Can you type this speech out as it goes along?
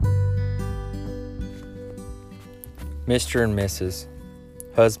Mr. and Mrs.,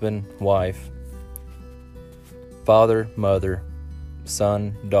 husband, wife, father, mother,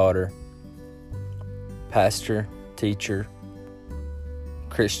 son, daughter, pastor, teacher,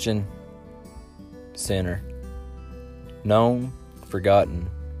 Christian, sinner, known, forgotten,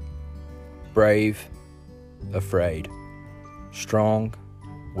 brave, afraid, strong,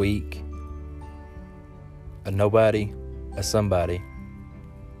 weak, a nobody, a somebody.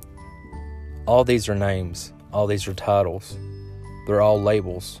 All these are names, all these are titles. They're all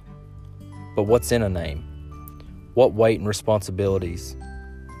labels. But what's in a name? What weight and responsibilities?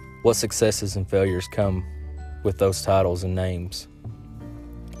 What successes and failures come with those titles and names?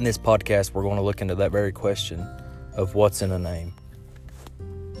 In this podcast, we're going to look into that very question of what's in a name.